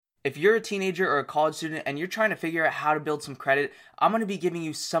If you're a teenager or a college student and you're trying to figure out how to build some credit, I'm going to be giving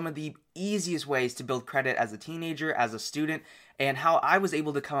you some of the easiest ways to build credit as a teenager, as a student, and how I was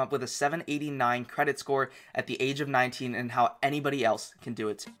able to come up with a 789 credit score at the age of 19 and how anybody else can do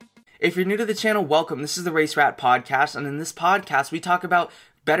it too. If you're new to the channel, welcome. This is the Race Rat Podcast, and in this podcast, we talk about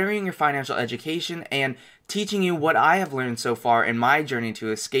bettering your financial education and teaching you what I have learned so far in my journey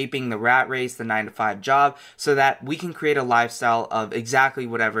to escaping the rat race, the 9-to-5 job, so that we can create a lifestyle of exactly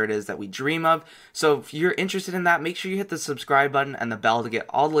whatever it is that we dream of. So if you're interested in that, make sure you hit the subscribe button and the bell to get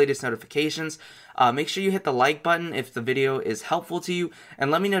all the latest notifications. Make sure you hit the like button if the video is helpful to you,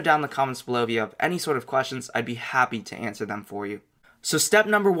 and let me know down in the comments below if you have any sort of questions. I'd be happy to answer them for you. So step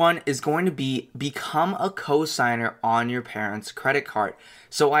number 1 is going to be become a co-signer on your parents' credit card.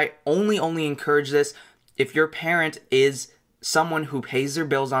 So I only encourage this if your parent is someone who pays their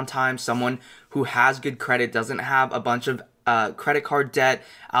bills on time, someone who has good credit, doesn't have a bunch of credit card debt,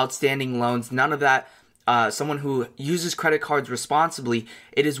 outstanding loans, none of that, someone who uses credit cards responsibly.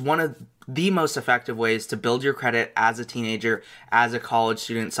 It is one of the most effective ways to build your credit as a teenager, as a college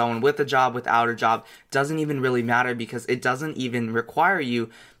student, someone with a job, without a job. Doesn't even really matter because it doesn't even require you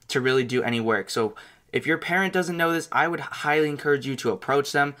to really do any work. So if your parent doesn't know this, I would highly encourage you to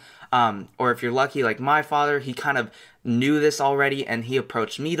approach them. Or if you're lucky, like my father, he kind of knew this already and he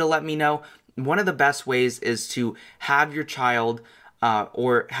approached me to let me know. One of the best ways is to have your child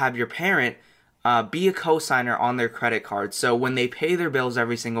or have your parent be a co-signer on their credit card. So when they pay their bills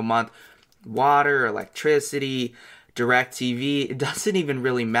every single month, water, electricity, DirecTV, it doesn't even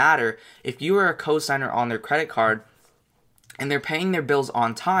really matter. If you are a co-signer on their credit card and they're paying their bills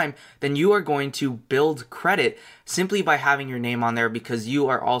on time, then you are going to build credit simply by having your name on there because you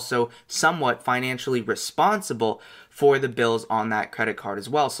are also somewhat financially responsible for the bills on that credit card as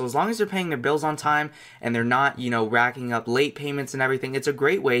well. So as long as they're paying their bills on time and they're not, racking up late payments and everything, it's a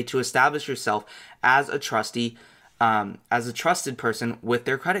great way to establish yourself as a trusted person with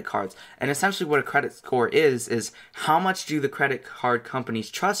their credit cards. And essentially what a credit score is how much do the credit card companies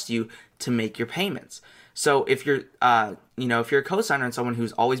trust you to make your payments. So if you're if you're a co-signer and someone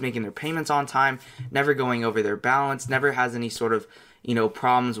who's always making their payments on time, never going over their balance, never has any sort of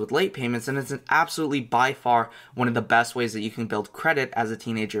problems with late payments, then it's absolutely by far one of the best ways that you can build credit as a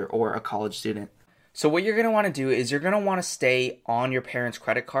teenager or a college student. So what you're going to want to do is you're going to want to stay on your parents'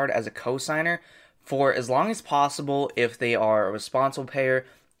 credit card as a co-signer for as long as possible. If they are a responsible payer,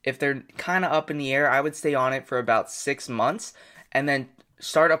 if they're kind of up in the air, I would stay on it for about 6 months and then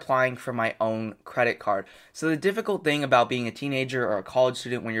start applying for my own credit card. So the difficult thing about being a teenager or a college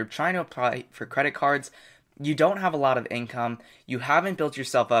student when you're trying to apply for credit cards, you don't have a lot of income. You haven't built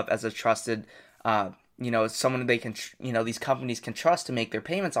yourself up as a trusted, someone they can, these companies can trust to make their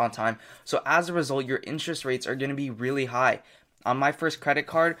payments on time. So as a result, your interest rates are going to be really high. On my first credit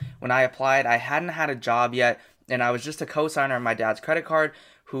card, when I applied, I hadn't had a job yet, and I was just a co-signer on my dad's credit card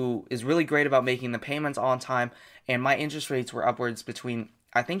who is really great about making the payments on time, and my interest rates were upwards between,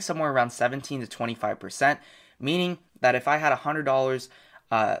 I think, somewhere around 17 to 25%, meaning that if I had $100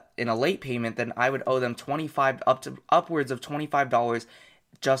 in a late payment, then I would owe them upwards of $25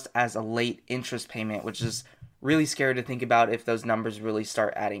 just as a late interest payment, which is really scary to think about if those numbers really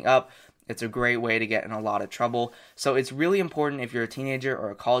start adding up. It's a great way to get in a lot of trouble. So it's really important if you're a teenager or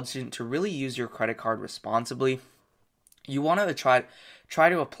a college student to really use your credit card responsibly. You want to try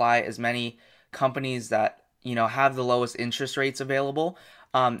to apply as many companies that have the lowest interest rates available.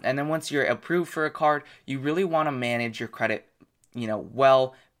 And then once you're approved for a card, you really want to manage your credit,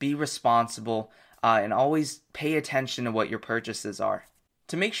 well, be responsible, and always pay attention to what your purchases are.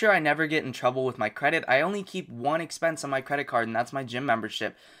 To make sure I never get in trouble with my credit, I only keep one expense on my credit card, and that's my gym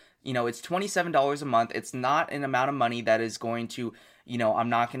membership. It's $27 a month. It's not an amount of money that is going to, I'm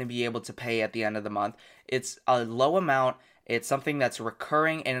not going to be able to pay at the end of the month. It's a low amount. It's something that's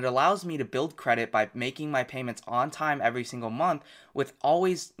recurring, and it allows me to build credit by making my payments on time every single month with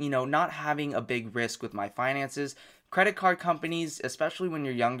always, not having a big risk with my finances. Credit card companies, especially when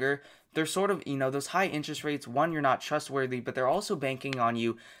you're younger, they're sort of, those high interest rates. One, you're not trustworthy, but they're also banking on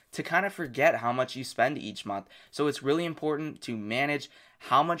you to kind of forget how much you spend each month. So it's really important to manage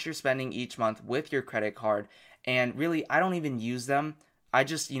how much you're spending each month with your credit card. And really, I don't even use them. I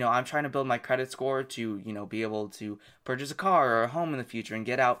just, I'm trying to build my credit score to, be able to purchase a car or a home in the future and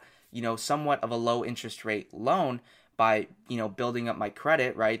get out, somewhat of a low interest rate loan by, building up my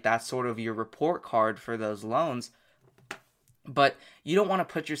credit, right? That's sort of your report card for those loans. But you don't want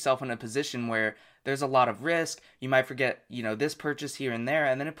to put yourself in a position where there's a lot of risk. You might forget, this purchase here and there,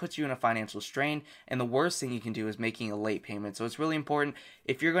 and then it puts you in a financial strain. And the worst thing you can do is making a late payment. So it's really important,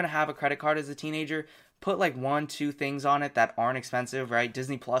 if you're going to have a credit card as a teenager, put like 1-2 things on it that aren't expensive, right?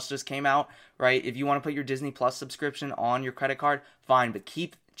 Disney Plus just came out, right? If you want to put your Disney Plus subscription on your credit card, fine, but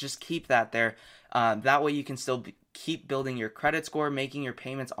just keep that there. That way you can still keep building your credit score, making your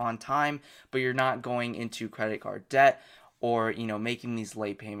payments on time, but you're not going into credit card debt or, making these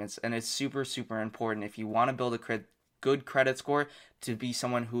late payments. And it's super, super important if you want to build a good credit score to be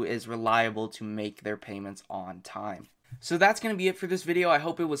someone who is reliable to make their payments on time. So that's going to be it for this video. I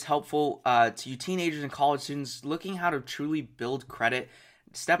hope it was helpful to you teenagers and college students looking how to truly build credit.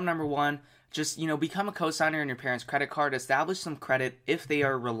 Step number 1, just, become a cosigner in your parents' credit card. Establish some credit if they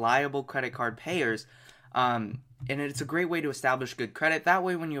are reliable credit card payers. And it's a great way to establish good credit. That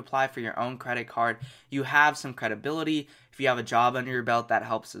way, when you apply for your own credit card, you have some credibility. If you have a job under your belt, that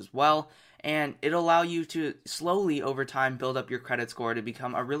helps as well. And it'll allow you to slowly, over time, build up your credit score to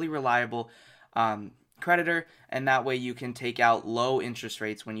become a really reliable creditor, and that way you can take out low interest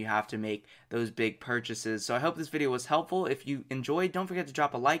rates when you have to make those big purchases. So I hope this video was helpful. If you enjoyed, don't forget to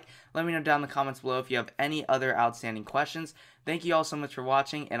drop a like. Let me know down in the comments below if you have any other outstanding questions. Thank you all so much for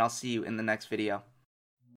watching, and I'll see you in the next video.